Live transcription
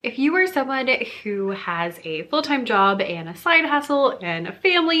If you are someone who has a full-time job and a side hustle and a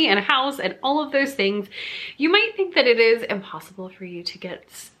family and a house and all of those things, you might think that it is impossible for you to get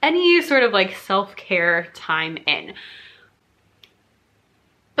any sort of like self-care time in.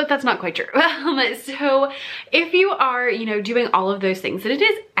 But that's not quite true. So if you are, doing all of those things, then it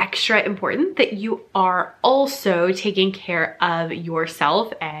is extra important that you are also taking care of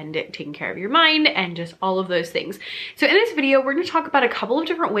yourself and taking care of your mind and just all of those things. So in this video, we're going to talk about a couple of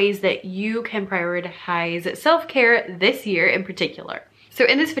different ways that you can prioritize self-care this year in particular. So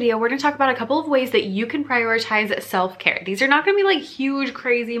in this video, we're going to talk about a couple of ways that you can prioritize self-care. These are not going to be like huge,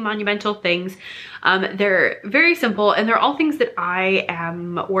 crazy, monumental things. They're very simple and they're all things that I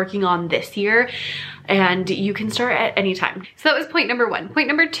am working on this year and you can start at any time. So that was point number one. Point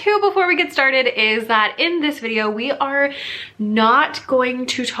number two before we get started is that in this video, we are not going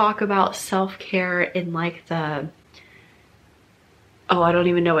to talk about self-care in like the, I don't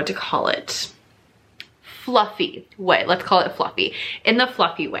even know what to call it. Fluffy way. Let's call it fluffy. In the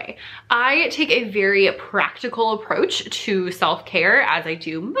fluffy way. I take a very practical approach to self-care as I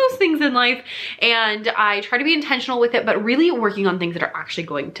do most things in life, and I try to be intentional with it, but really working on things that are actually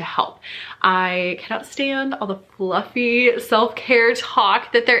going to help. I cannot stand all the fluffy self-care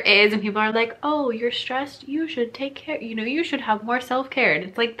talk that there is, and people are like, oh, you're stressed, you should take care, you should have more self-care, and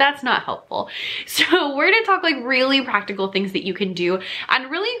it's like, that's not helpful. So we're gonna talk like really practical things that you can do and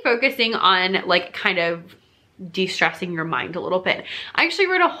really focusing on like kind of de-stressing your mind a little bit. I actually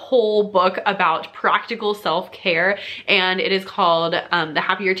wrote a whole book about practical self-care, and it is called The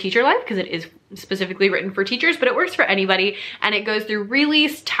Happier Teacher Life, because it is specifically written for teachers, but it works for anybody, and it goes through really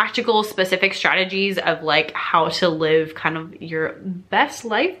tactical, specific strategies of like how to live kind of your best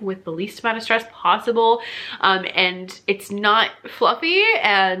life with the least amount of stress possible. And it's not fluffy,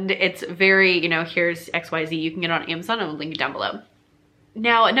 and it's very, here's XYZ. You can get it on Amazon. I will link it down below.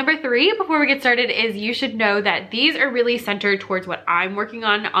 Now, number three, before we get started, is you should know that these are really centered towards what I'm working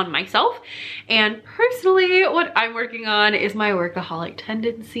on myself. And personally, what I'm working on is my workaholic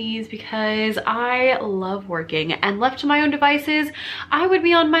tendencies, because I love working, and left to my own devices, I would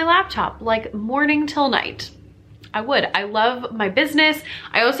be on my laptop like morning till night. I would. I love my business.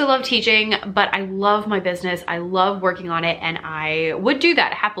 I also love teaching, but I love my business. I love working on it, and I would do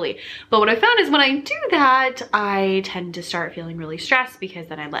that happily. But what I found is when I do that, I tend to start feeling really stressed, because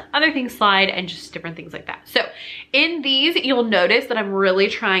then I let other things slide and just different things like that. So in these, you'll notice that I'm really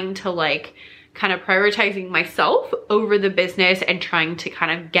trying to like kind of prioritizing myself over the business and trying to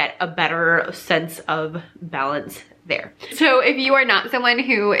kind of get a better sense of balance there. So if you are not someone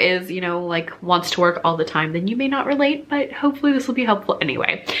who is, like wants to work all the time, then you may not relate, but hopefully this will be helpful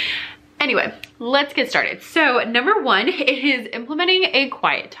anyway. Anyway, let's get started. So number one, it is implementing a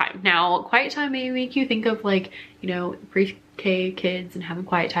quiet time. Now, quiet time may make you think of like, pre-K kids and having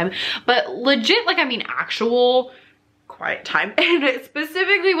quiet time, but legit, like, I mean, actual quiet time. And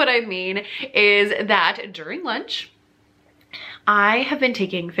specifically what I mean is that during lunch, I have been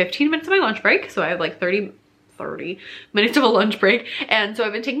taking 15 minutes of my lunch break. So I have like 30 minutes of a lunch break, and so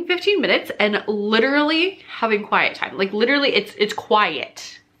I've been taking 15 minutes and literally having quiet time. Like literally it's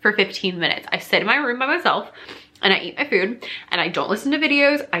quiet for 15 minutes. I sit in my room by myself and I eat my food, and I don't listen to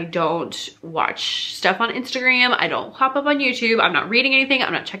videos. I don't watch stuff on Instagram. I don't hop up on YouTube. I'm not reading anything.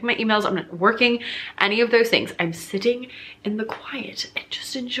 I'm not checking my emails. I'm not working any of those things. I'm sitting in the quiet and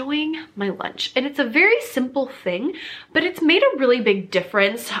just enjoying my lunch. And it's a very simple thing, but it's made a really big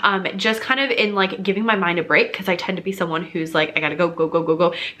difference, just kind of in like giving my mind a break, because I tend to be someone who's like, I gotta go,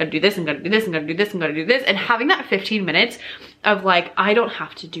 gotta do this, and gotta do this, and gotta do this, and gotta do this. And having that 15 minutes of like, I don't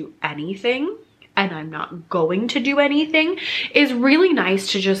have to do anything, and I'm not going to do anything, is really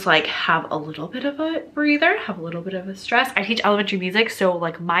nice to just like have a little bit of a breather, have a little bit of a stress. I teach elementary music, so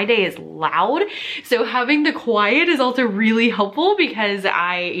like my day is loud. So having the quiet is also really helpful, because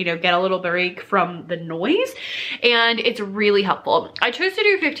I, get a little break from the noise, and it's really helpful. I chose to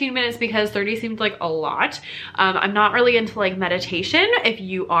do 15 minutes because 30 seemed like a lot. I'm not really into like meditation. If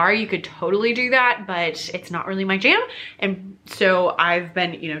you are, you could totally do that, but it's not really my jam. And so I've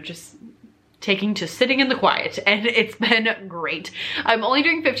been, just taking to sitting in the quiet, and it's been great. I'm only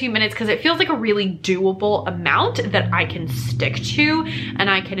doing 15 minutes because it feels like a really doable amount that I can stick to and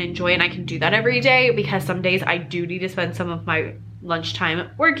I can enjoy, and I can do that every day, because some days I do need to spend some of my lunchtime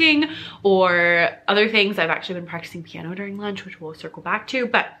working or other things. I've actually been practicing piano during lunch, which we'll circle back to,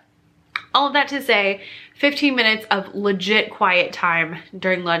 but all of that to say, 15 minutes of legit quiet time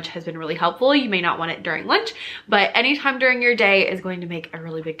during lunch has been really helpful. You may not want it during lunch, but anytime during your day is going to make a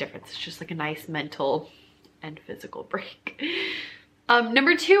really big difference. It's just like a nice mental and physical break.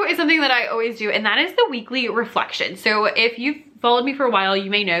 Number two is something that I always do, and that is the weekly reflection. So if you've followed me for a while, you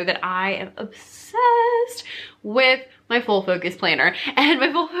may know that I am obsessed with my Full Focus planner. And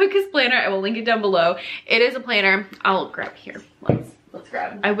my Full Focus planner, I will link it down below. It is a planner. I'll grab here. Let's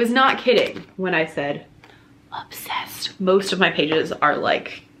grab. I was not kidding when I said obsessed. Most of my pages are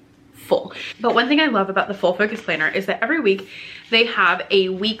like full. But one thing I love about the Full Focus planner is that every week they have a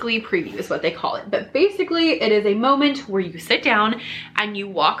weekly preview is what they call it. But basically it is a moment where you sit down and you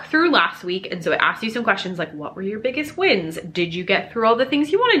walk through last week. And so it asks you some questions like, what were your biggest wins? Did you get through all the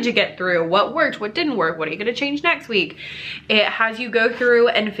things you wanted to get through? What worked? What didn't work? What are you going to change next week? It has you go through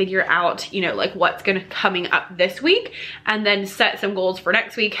and figure out, you know, like what's going to coming up this week, and then set some goals for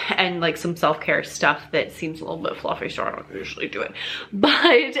next week and like some self-care stuff that seems a little bit fluffy, so I don't usually do it.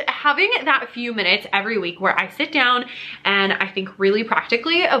 But having that few minutes every week where I sit down and I think really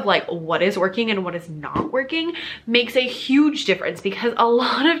practically of like what is working and what is not working makes a huge difference, because a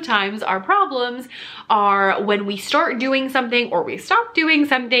lot of times our problems are when we start doing something or we stop doing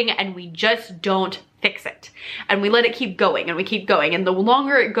something and we just don't fix it and we let it keep going and we keep going, and the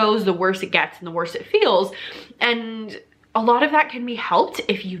longer it goes the worse it gets and the worse it feels. And a lot of that can be helped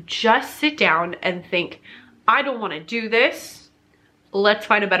if you just sit down and think, I don't want to do this, let's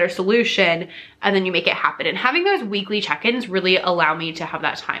find a better solution, and then you make it happen. And having those weekly check-ins really allow me to have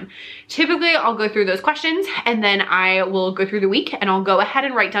that time. Typically I'll go through those questions and then I will go through the week and I'll go ahead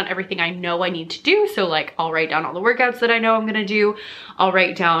and write down everything I know I need to do. So like I'll write down all the workouts that I know I'm gonna do. I'll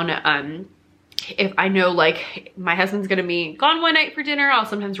write down if I know like my husband's gonna be gone one night for dinner, I'll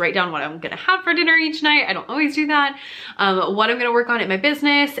sometimes write down what I'm gonna have for dinner each night. I don't always do that. What I'm gonna work on in my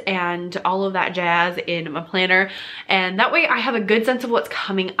business and all of that jazz in my planner. And that way I have a good sense of what's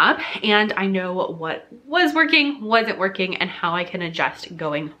coming up and I know what was working, wasn't working, and how I can adjust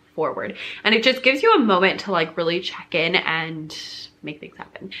going forward. And it just gives you a moment to like really check in and make things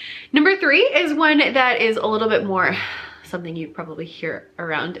happen. Number 3 is one that is a little bit more something you probably hear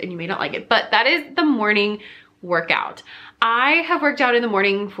around and you may not like it, but that is the morning workout. I have worked out in the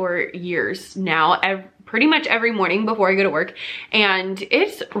morning for years now, pretty much every morning before I go to work, and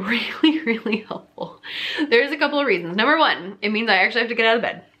it's really, really helpful. There's a couple of reasons. Number 1, it means I actually have to get out of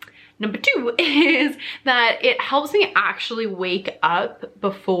bed. Number 2 is that it helps me actually wake up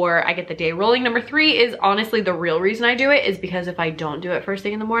before I get the day rolling. Number 3 is honestly the real reason I do it is because if I don't do it first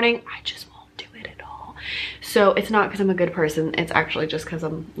thing in the morning, I just won't do it at all. So it's not because I'm a good person, it's actually just because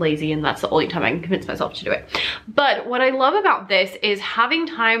I'm lazy and that's the only time I can convince myself to do it. But what I love about this is having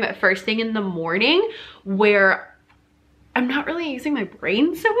time first thing in the morning where I'm not really using my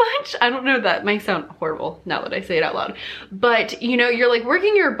brain so much. I don't know, that might sound horrible now that I say it out loud, but you know, you're like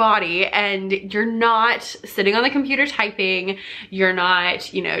working your body and you're not sitting on the computer typing. You're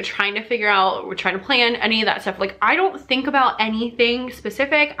not, you know, trying to figure out, we're trying to plan any of that stuff. Like I don't think about anything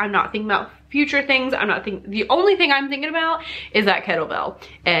specific. I'm not thinking about future things. The only thing I'm thinking about is that kettlebell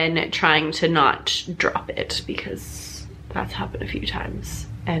and trying to not drop it, because that's happened a few times.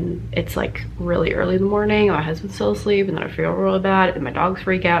 And it's like really early in the morning, my husband's still asleep, and then I feel really bad and my dogs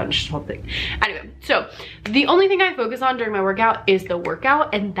freak out and just whole thing. Anyway, so the only thing I focus on during my workout is the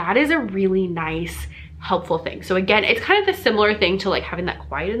workout, and that is a really nice, helpful thing. So again, it's kind of the similar thing to like having that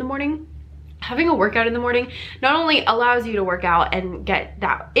quiet in the morning. Having a workout in the morning not only allows you to work out and get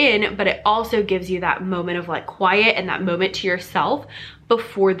that in, but it also gives you that moment of like quiet and that moment to yourself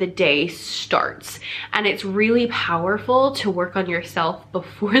before the day starts. And it's really powerful to work on yourself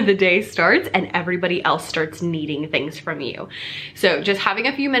before the day starts and everybody else starts needing things from you. So just having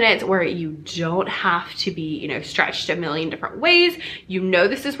a few minutes where you don't have to be, you know, stretched a million different ways. You know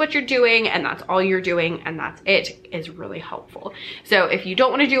this is what you're doing and that's all you're doing and that's it, is really helpful. So if you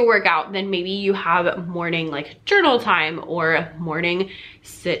don't want to do a workout, then maybe you have morning like journal time or morning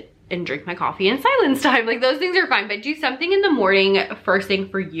sit and drink my coffee in silence time. Like those things are fine, but do something in the morning first thing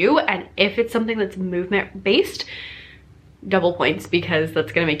for you. And if it's something that's movement based, double points, because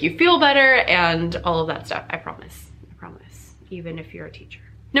that's gonna make you feel better and all of that stuff. I promise, even if you're a teacher.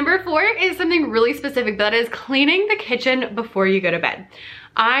 Number 4 is something really specific, that is cleaning the kitchen before you go to bed.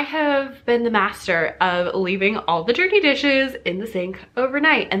 I have been the master of leaving all the dirty dishes in the sink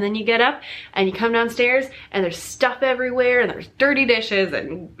overnight, and then you get up and you come downstairs and there's stuff everywhere and there's dirty dishes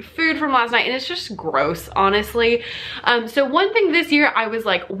and food from last night, and it's just gross, honestly. So one thing this year I was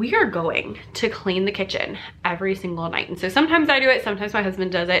like, we are going to clean the kitchen every single night. And so sometimes I do it, sometimes my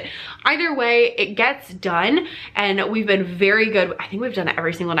husband does it. Either way, it gets done, and we've been very good. I think we've done it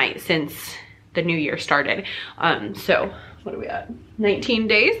every single night since the new year started. So what are we at? 19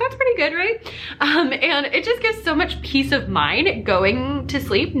 days, that's pretty good, right? And it just gives so much peace of mind going to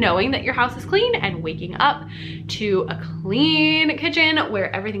sleep knowing that your house is clean and waking up to a clean kitchen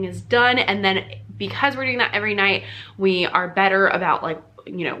where everything is done, and then because we're doing that every night, we are better about like,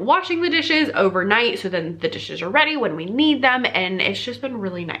 you know, washing the dishes overnight so then the dishes are ready when we need them, and it's just been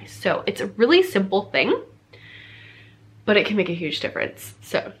really nice. So it's a really simple thing, but it can make a huge difference.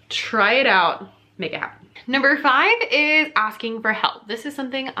 So try it out, make it happen. Number 5 is asking for help. This is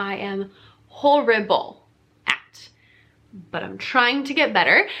something I am horrible at, but I'm trying to get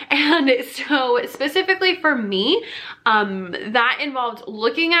better. And so specifically for me, that involved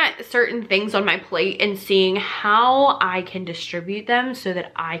looking at certain things on my plate and seeing how I can distribute them so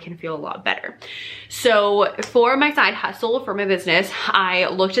that I can feel a lot better. So for my side hustle, for my business, I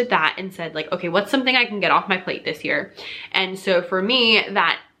looked at that and said like, okay, what's something I can get off my plate this year? And so for me,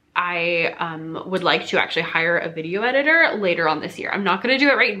 that I would like to actually hire a video editor later on this year. I'm not gonna do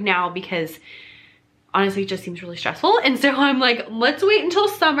it right now because honestly, it just seems really stressful. And so I'm like, let's wait until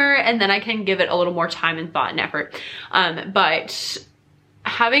summer and then I can give it a little more time and thought and effort. But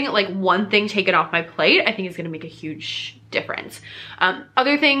having like one thing taken off my plate, I think is gonna make a huge difference.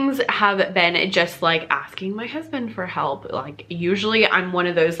 Other things have been just like asking my husband for help. Like usually I'm one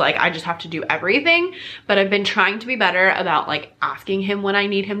of those like I just have to do everything, but I've been trying to be better about like asking him when I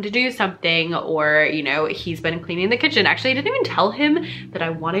need him to do something, or you know, he's been cleaning the kitchen. Actually, I didn't even tell him that I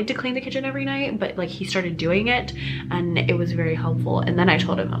wanted to clean the kitchen every night, but like he started doing it and it was very helpful. And then I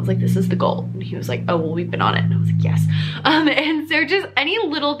told him, I was like, this is the goal. And he was like, oh, well, we've been on it. And I was like, yes. And so just any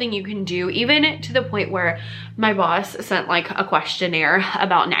little thing you can do, even to the point where my boss sent like a questionnaire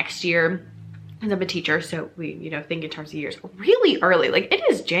about next year, and I'm a teacher, so we, you know, think in terms of years really early. Like it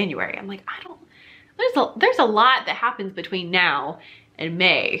is January. I'm like, there's a lot that happens between now and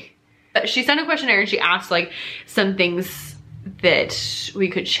May. But she sent a questionnaire and she asked like some things that we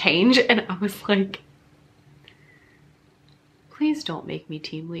could change, and I was like, please don't make me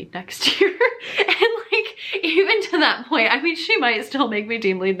team lead next year. And like, even to that point, I mean, she might still make me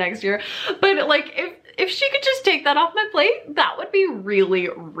team lead next year, but like if she could just take that off my plate, that would be really,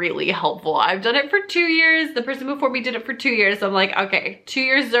 really helpful. I've done it for 2 years. The person before me did it for 2 years. So I'm like, okay, 2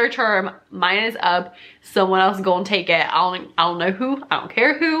 years is our term. Mine is up. Someone else is gonna take it. I don't know who, I don't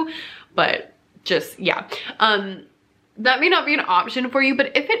care who, but just, yeah. That may not be an option for you,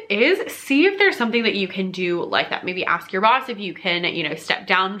 but if it is, see if there's something that you can do like that. Maybe ask your boss if you can, you know, step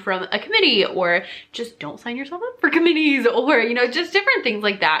down from a committee, or just don't sign yourself up for committees, or, you know, just different things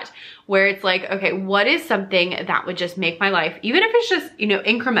like that, where it's like, okay, what is something that would just make my life, even if it's just, you know,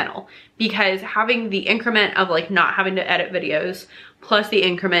 incremental, because having the increment of like not having to edit videos, plus the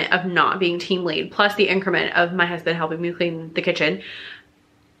increment of not being team lead, plus the increment of my husband helping me clean the kitchen,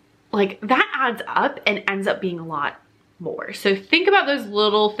 like that adds up and ends up being a lot more. So think about those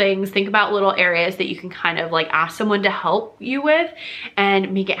little things, think about little areas that you can kind of like ask someone to help you with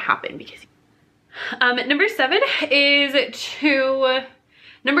and make it happen. Because number 7 and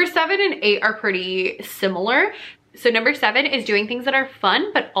 8 are pretty similar. So number 7 is doing things that are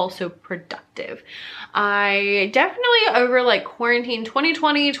fun but also productive. I definitely over like quarantine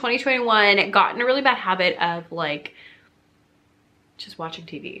 2020, 2021 got in a really bad habit of like just watching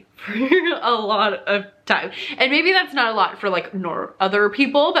TV for a lot of time. And maybe that's not a lot for like other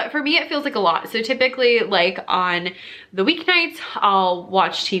people, but for me it feels like a lot. So typically like on the weeknights, I'll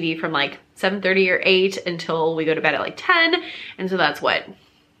watch TV from like 7:30 or 8 until we go to bed at like 10. And so that's what,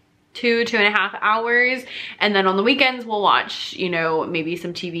 2.5 hours. And then on the weekends we'll watch, you know, maybe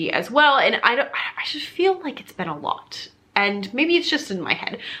some TV as well. And I just feel like it's been a lot. And maybe it's just in my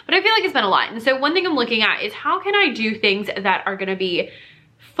head, but I feel like it's been a lot. And so one thing I'm looking at is how can I do things that are gonna be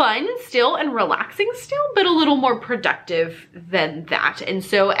fun still and relaxing still, but a little more productive than that. And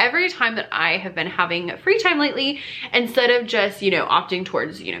so every time that I have been having free time lately, instead of just, you know, opting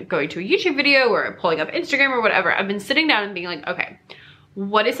towards, you know, going to a YouTube video or pulling up Instagram or whatever, I've been sitting down and being like, okay,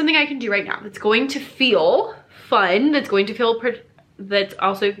 what is something I can do right now that's going to feel fun, that's going to feel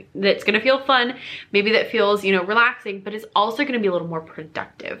that's gonna feel fun, maybe that feels, you know, relaxing, but it's also gonna be a little more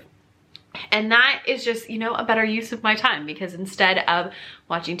productive. And that is just, you know, a better use of my time, because instead of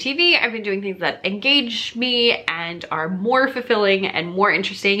watching TV, I've been doing things that engage me and are more fulfilling and more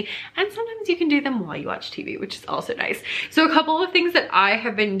interesting. And sometimes you can do them while you watch TV, which is also nice. So a couple of things that I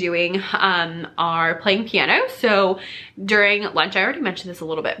have been doing are playing piano. So during lunch, I already mentioned this a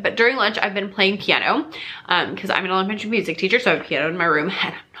little bit, but during lunch, I've been playing piano because I'm an elementary music teacher. So I have a piano in my room and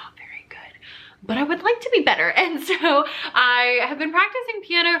I'm not very good, but I would like to be better. And so I have been practicing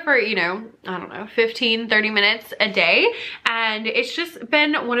piano for, you know, I don't know, 15, 30 minutes a day. And it's just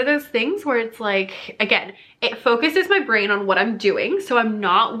been one of those things where it's like, again, it focuses my brain on what I'm doing. So I'm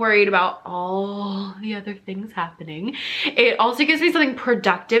not worried about all the other things happening. It also gives me something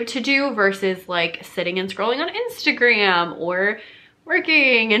productive to do versus like sitting and scrolling on Instagram or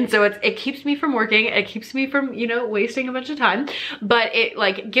working. And so it keeps me from working. It keeps me from, you know, wasting a bunch of time, but it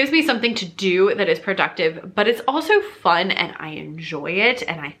like gives me something to do that is productive, but it's also fun and I enjoy it.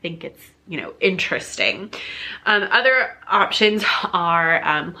 And I think it's, you know, interesting. Other options are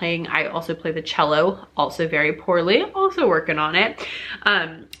I also play the cello, also very poorly, also working on it.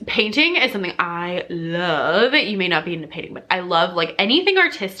 Painting is something I love. You may not be into painting, but I love, like, anything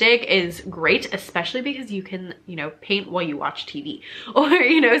artistic is great, especially because you can, you know, paint while you watch TV. Or,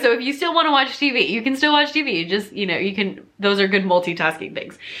 you know, so if you still want to watch TV, you can still watch TV. Just, you know, you can, those are good multitasking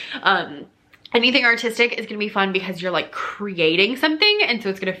things. Anything artistic is gonna be fun because you're like creating something, and so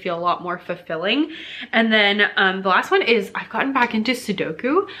it's gonna feel a lot more fulfilling. And then the last one is I've gotten back into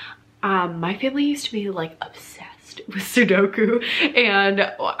Sudoku. My family used to be like obsessed with Sudoku, and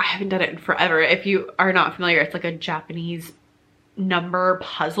I haven't done it in forever. If you are not familiar, it's like a Japanese number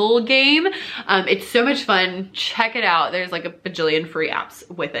puzzle game. It's so much fun. Check it out. There's like a bajillion free apps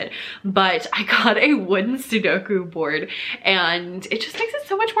with it, but I got a wooden Sudoku board and it just makes it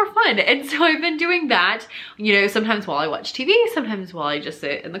so much more fun. And so I've been doing that, you know, sometimes while I watch TV, sometimes while I just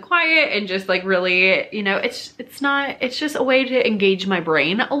sit in the quiet and just like really, you know, it's just a way to engage my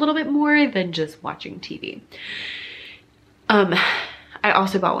brain a little bit more than just watching TV. I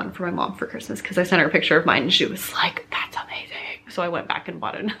also bought one for my mom for Christmas because I sent her a picture of mine and she was like, that's amazing. So I went back and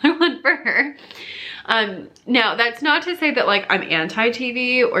bought another one for her. Now that's not to say that like I'm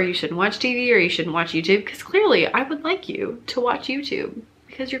anti-TV or you shouldn't watch TV or you shouldn't watch YouTube, because clearly I would like you to watch YouTube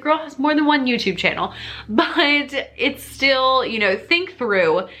because your girl has more than one YouTube channel, but it's still, you know, think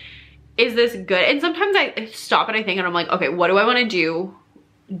through, is this good? And sometimes I stop and I think and I'm like, okay, what do I want to do?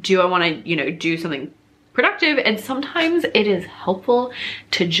 Do I want to, you know, do something productive? And sometimes it is helpful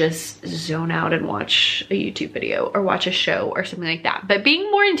to just zone out and watch a YouTube video or watch a show or something like that. But being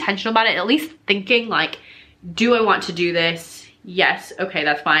more intentional about it, at least thinking like, do I want to do this? Yes, okay,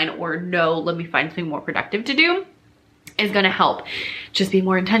 that's fine. Or no, let me find something more productive to do, is gonna help just be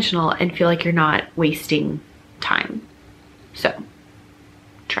more intentional and feel like you're not wasting time. So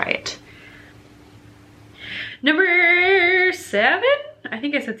try it. Number 7? I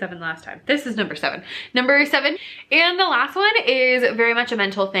think I said 7 last time. This is number 7. Number 7. And the last one is very much a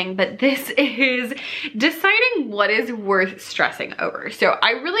mental thing, but this is deciding what is worth stressing over. So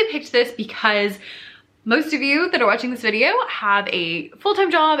I really picked this because most of you that are watching this video have a full-time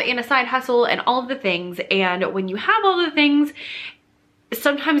job and a side hustle and all of the things. And when you have all the things,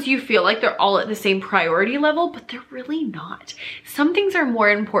 sometimes you feel like they're all at the same priority level, but they're really not. Some things are more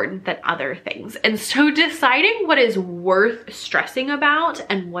important than other things. And so deciding what is worth stressing about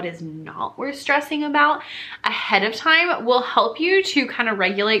and what is not worth stressing about ahead of time will help you to kind of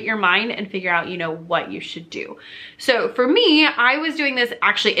regulate your mind and figure out, you know, what you should do. So for me, I was doing this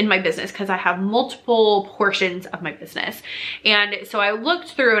actually in my business because I have multiple portions of my business. And so I looked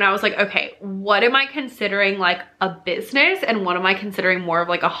through and I was like, okay, what am I considering like a business and what am I considering more of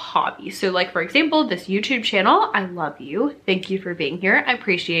like a hobby? So like, for example, this YouTube channel, I love you. Thank you for being here. I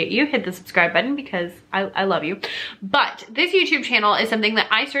appreciate you. Hit the subscribe button because I love you. But this YouTube channel is something that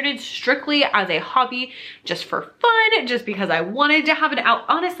I started strictly as a hobby, just for fun, just because I wanted to have it out,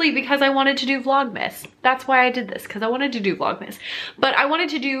 honestly, because I wanted to do Vlogmas. That's why I did this, because I wanted to do Vlogmas. But I wanted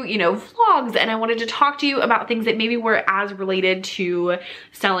to do, you know, vlogs, and I wanted to talk to you about things that maybe were as related to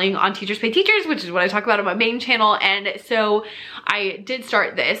selling on Teachers Pay Teachers, which is what I talk about on my main channel. And so I did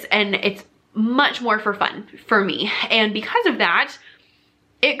start this, and it's much more for fun for me. And because of that,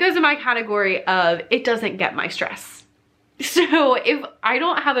 it goes in my category of it doesn't get my stress. So if I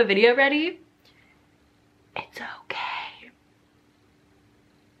don't have a video ready, it's okay.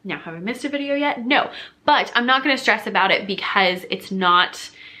 Now, have I missed a video yet? No, but I'm not gonna stress about it because it's not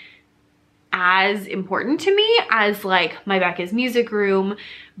as important to me as like my Becca's Music Room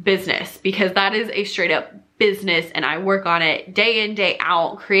business, because that is a straight up business and I work on it day in, day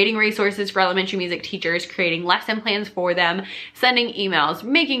out, creating resources for elementary music teachers, creating lesson plans for them, sending emails,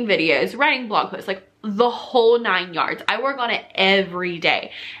 making videos, writing blog posts, like the whole 9 yards. I work on it every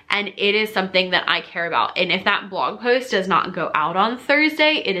day and it is something that I care about. And if that blog post does not go out on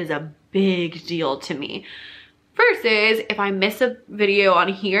Thursday, it is a big deal to me. Versus if I miss a video on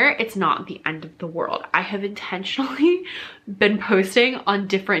here, it's not the end of the world. I have intentionally been posting on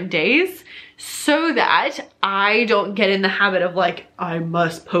different days so that I don't get in the habit of like, I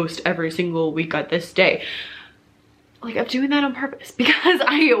must post every single week at this day. Like, I'm doing that on purpose because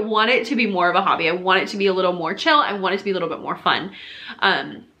I want it to be more of a hobby. I want it to be a little more chill. I want it to be a little bit more fun.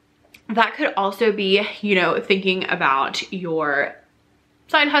 That could also be, you know, thinking about your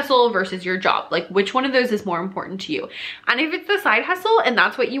side hustle versus your job. Like, which one of those is more important to you? And if it's the side hustle and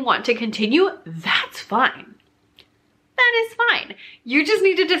that's what you want to continue, that's fine. that is fine. You just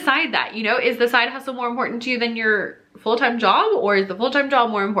need to decide that, you know, is the side hustle more important to you than your full-time job, or is the full-time job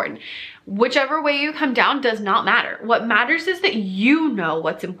more important? Whichever way you come down does not matter. What matters is that you know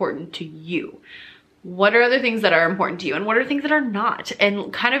what's important to you. What are other things that are important to you and what are things that are not?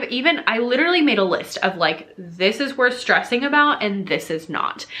 And kind of even, I literally made a list of like, this is worth stressing about and this is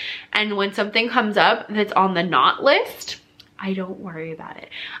not. And when something comes up that's on the not list, I don't worry about it.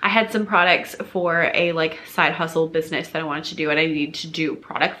 I had some products for a like side hustle business that I wanted to do, and I needed to do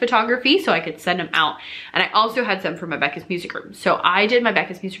product photography so I could send them out. And I also had some for my Becca's Music Room. So I did my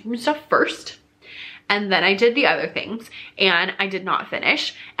Becca's Music Room stuff first, and then I did the other things, and I did not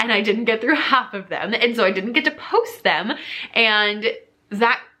finish, and I didn't get through half of them. And so I didn't get to post them, and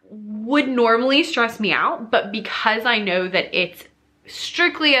that would normally stress me out. But because I know that it's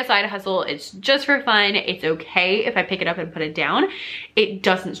strictly a side hustle, it's just for fun, it's okay if I pick it up and put it down, it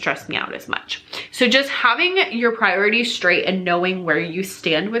doesn't stress me out as much. So just having your priorities straight and knowing where you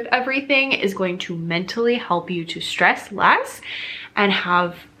stand with everything is going to mentally help you to stress less and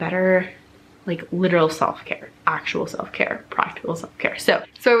have better, like, literal self-care, actual self-care, practical self-care. So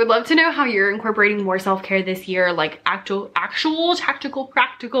I would love to know how you're incorporating more self-care this year, like actual tactical,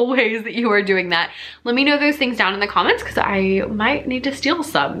 practical ways that you are doing that. Let me know those things down in the comments, because I might need to steal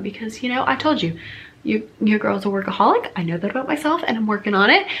some, because, you know, I told you, your girl's a workaholic. I know that about myself, and I'm working on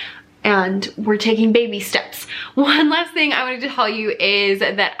it. And we're taking baby steps. One last thing I wanted to tell you is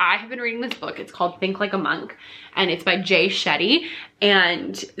that I have been reading this book. It's called Think Like a Monk, and it's by Jay Shetty.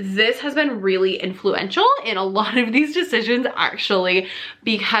 And this has been really influential in a lot of these decisions, actually,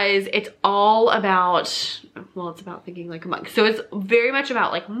 because it's all about, well, it's about thinking like a monk. So it's very much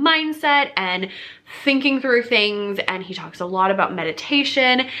about like mindset and thinking through things. And he talks a lot about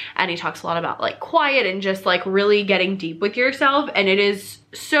meditation, and he talks a lot about like quiet and just like really getting deep with yourself. And it is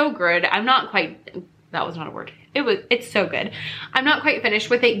so good. I'm not quite, that was not a word. It's so good. I'm not quite finished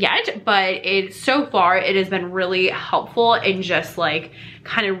with it yet, but so far it has been really helpful in just like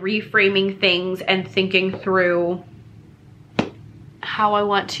kind of reframing things and thinking through how I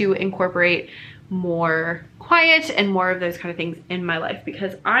want to incorporate more quiet and more of those kind of things in my life,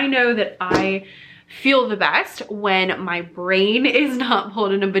 because I know that I feel the best when my brain is not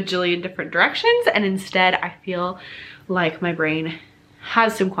pulled in a bajillion different directions, and instead I feel like my brain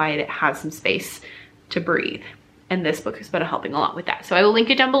has some quiet, it has some space to breathe. And this book has been helping a lot with that. So I will link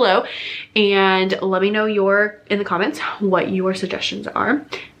it down below, and let me know in the comments what your suggestions are.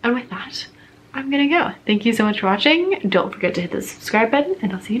 And with that, I'm gonna go. Thank you so much for watching. Don't forget to hit the subscribe button,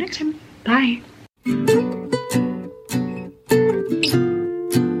 and I'll see you next time. Bye.